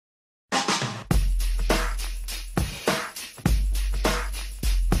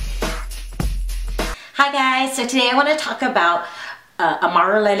Hi guys, so today I want to talk about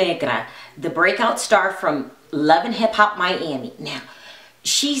Amara La Negra, the breakout star from Love and Hip Hop Miami. Now,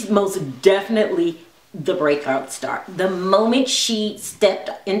 she's most definitely the breakout star. The moment she stepped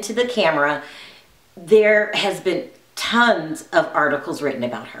into the camera, there has been tons of articles written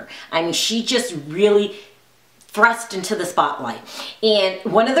about her. I mean, she just really thrust into the spotlight. And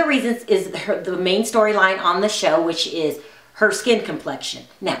one of the reasons is the main storyline on the show, which is her skin complexion.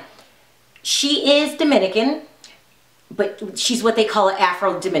 Now, she is Dominican, but she's what they call an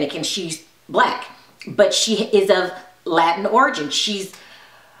Afro-Dominican. She's black, but she is of Latin origin. She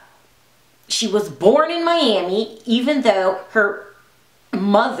was born in Miami, even though her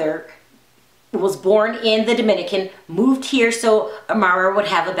mother was born in the Dominican, moved here so Amara would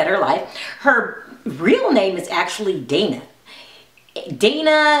have a better life. Her real name is actually Dana.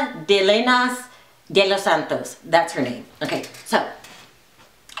 Dana de los Santos. That's her name. Okay, so,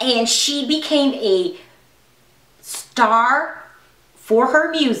 and she became a star for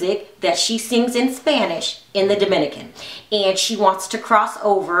her music that she sings in Spanish in the Dominican. And she wants to cross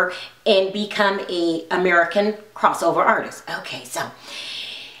over and become an American crossover artist. Okay, so,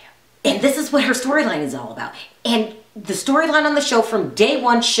 and this is what her storyline is all about. And the storyline on the show from day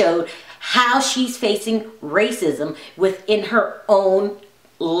one showed how she's facing racism within her own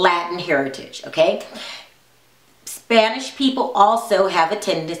Latin heritage, okay? Spanish people also have a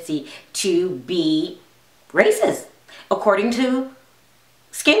tendency to be racist, according to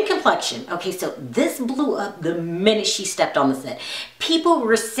skin complexion. Okay, so this blew up the minute she stepped on the set. People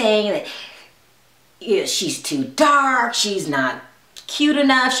were saying that she's too dark, she's not cute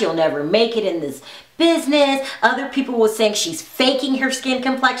enough, she'll never make it in this business. Other people were saying she's faking her skin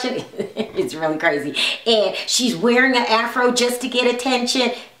complexion. It's really crazy. And she's wearing an afro just to get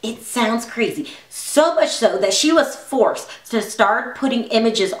attention. It sounds crazy. So much so that she was forced to start putting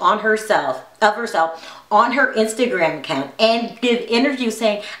images on herself on her Instagram account and give interviews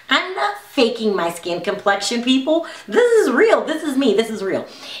saying, I'm not faking my skin complexion, people. This is real. This is me. This is real.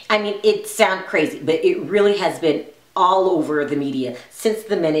 I mean, it sounds crazy, but it really has been all over the media since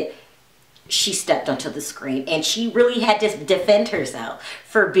the minute she stepped onto the screen, and she really had to defend herself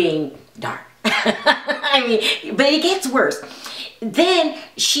for being dark. I mean, but it gets worse. Then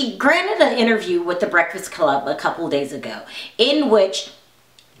she granted an interview with the Breakfast Club a couple days ago in which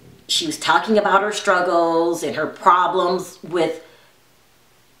she was talking about her struggles and her problems with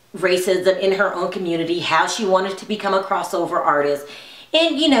racism in her own community, how she wanted to become a crossover artist,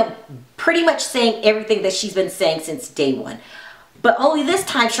 and, you know, pretty much saying everything that she's been saying since day one. But only this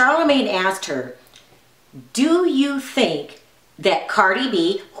time, Charlamagne asked her, do you think that Cardi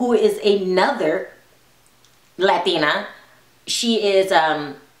B, who is another Latina, she is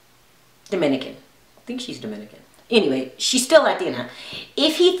Dominican. I think she's Dominican. Anyway, she's still Latina.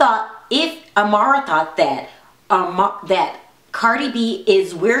 If Amara thought that that Cardi B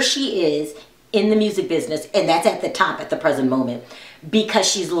is where she is in the music business, and that's at the top at the present moment, because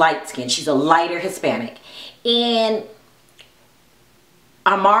she's light-skinned, she's a lighter Hispanic, and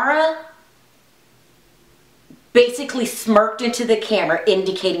Amara basically smirked into the camera,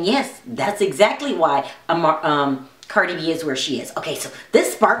 indicating, yes, that's exactly why Cardi B is where she is. Okay, so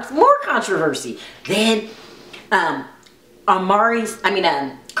this sparks more controversy. Then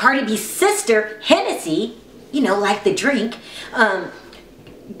Cardi B's sister, Hennessy, you know, like the drink,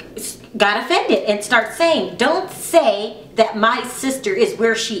 got offended and started saying, don't say that my sister is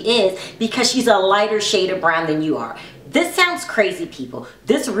where she is because she's a lighter shade of brown than you are. This sounds crazy, people.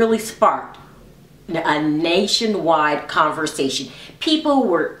 This really sparked a nationwide conversation. People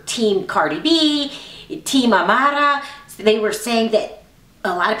were Team Cardi B, Team Amara. They were saying that,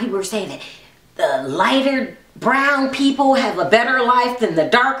 a lot of people were saying that the lighter brown people have a better life than the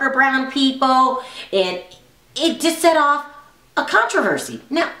darker brown people. And it just set off a controversy.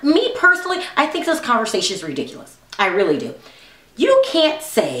 Now, me personally, I think this conversation is ridiculous. I really do. You can't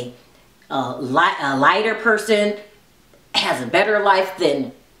say a lighter person has a better life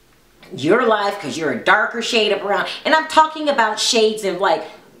than your life because you're a darker shade of brown. And I'm talking about shades of like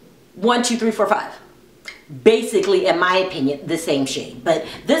 1, 2, 3, 4, 5. Basically, in my opinion, the same shade. But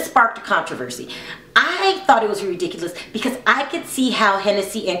this sparked a controversy. I thought it was ridiculous because I could see how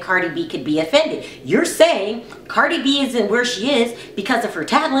Hennessy and Cardi B could be offended. You're saying Cardi B isn't where she is because of her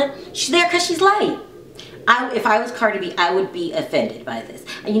talent. She's there because she's light. If I was Cardi B, I would be offended by this.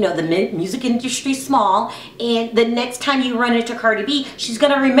 You know, the music industry is small, and the next time you run into Cardi B, she's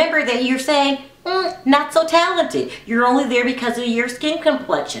going to remember that you're saying, not so talented. You're only there because of your skin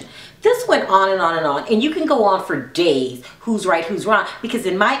complexion. This went on and on and on, and you can go on for days, who's right, who's wrong, because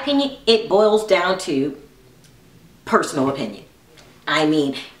in my opinion, it boils down to personal opinion. I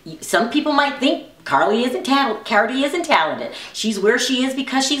mean, some people might think Cardi isn't talented. She's where she is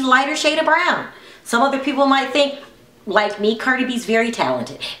because she's lighter shade of brown. Some other people might think, like me, Cardi B's very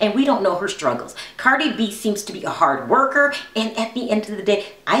talented, and we don't know her struggles. Cardi B seems to be a hard worker, and at the end of the day,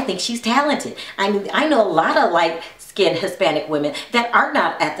 I think she's talented. I mean, I know a lot of light-skinned Hispanic women that are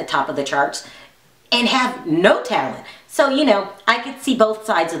not at the top of the charts and have no talent. So, you know, I could see both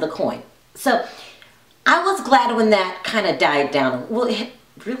sides of the coin. So, I was glad when that kind of died down. Well, it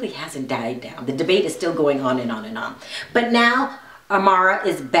really hasn't died down. The debate is still going on and on and on. But now, Amara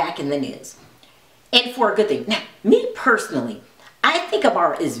is back in the news. And for a good thing. Now, me personally, I think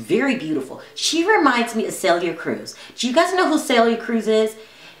Amara is very beautiful. She reminds me of Celia Cruz. Do you guys know who Celia Cruz is?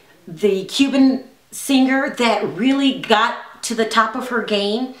 The Cuban singer that really got to the top of her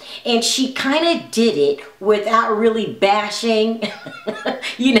game. And she kind of did it without really bashing,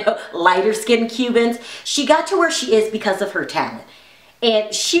 you know, lighter skinned Cubans. She got to where she is because of her talent.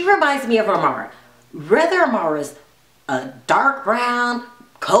 And she reminds me of Amara. Whether Amara's a dark brown,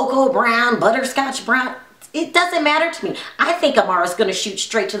 cocoa brown, butterscotch brown, it doesn't matter to me. I think Amara's going to shoot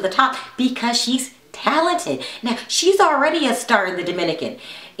straight to the top because she's talented. Now, she's already a star in the Dominican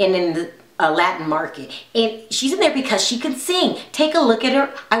and in the Latin market. And she's in there because she can sing. Take a look at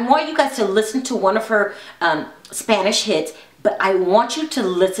her. I want you guys to listen to one of her Spanish hits, but I want you to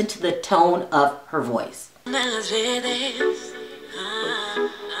listen to the tone of her voice.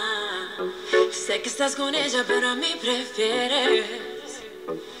 Sé que estás con ella, pero a mí prefieres.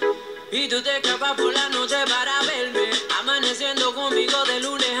 Y tú te escapas por la noche para verme, amaneciendo conmigo de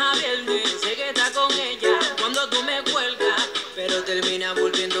lunes a viernes. Sé que estás con ella cuando tú me cuelgas, pero terminas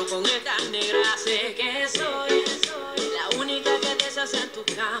volviendo con esta negra. Sé que soy la única que te hace en tu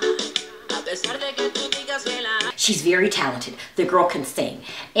cama, a pesar de que tú digas que la... She's very talented. The girl can sing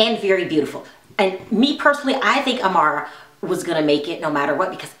and very beautiful. And me personally, I think Amara was going to make it no matter what,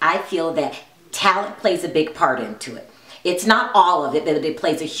 because I feel that talent plays a big part into it. It's not all of it, but it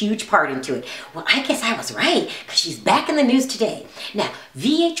plays a huge part into it. Well, I guess I was right, because she's back in the news today. Now,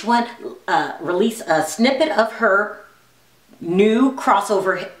 VH1 released a snippet of her new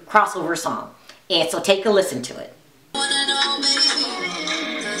crossover song. And so take a listen to it.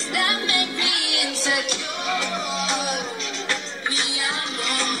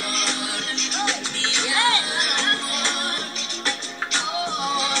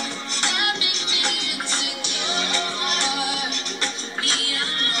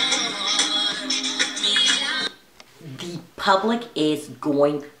 Public is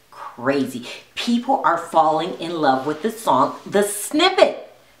going crazy. People are falling in love with the song, the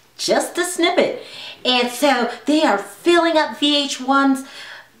snippet, just the snippet. And so they are filling up VH1's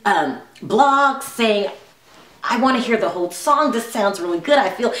blog saying, I want to hear the whole song. This sounds really good.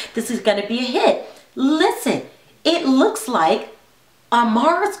 I feel this is going to be a hit. Listen, it looks like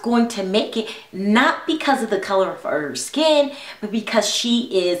Amara's going to make it, not because of the color of her skin, but because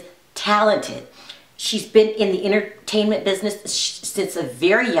she is talented. She's been in the entertainment business since a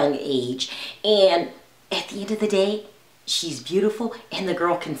very young age, and at the end of the day, she's beautiful and the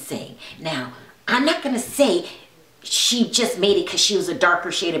girl can sing. Now, I'm not going to say she just made it because she was a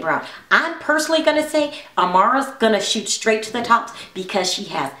darker shade of brown. I'm personally going to say Amara's going to shoot straight to the tops because she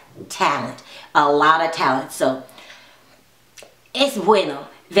has talent, a lot of talent. So, es bueno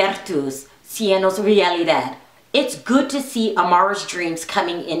ver tus sueños realidad. It's good to see Amara's dreams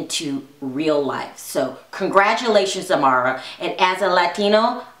coming into real life. So congratulations, Amara. And as a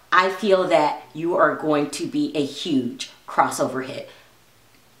Latino, I feel that you are going to be a huge crossover hit.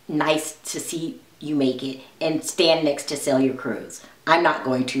 Nice to see you make it and stand next to Celia Cruz. I'm not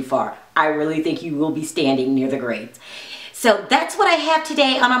going too far. I really think you will be standing near the grades. So that's what I have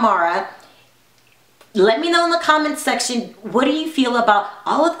today on Amara. Let me know in the comments section, what do you feel about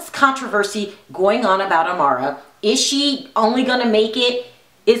all of this controversy going on about Amara? Is she only going to make it?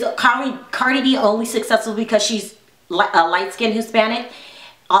 Is Cardi B only successful because she's a light-skinned Hispanic?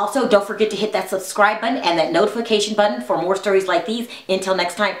 Also, don't forget to hit that subscribe button and that notification button for more stories like these. Until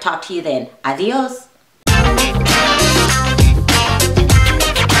next time, talk to you then. Adios.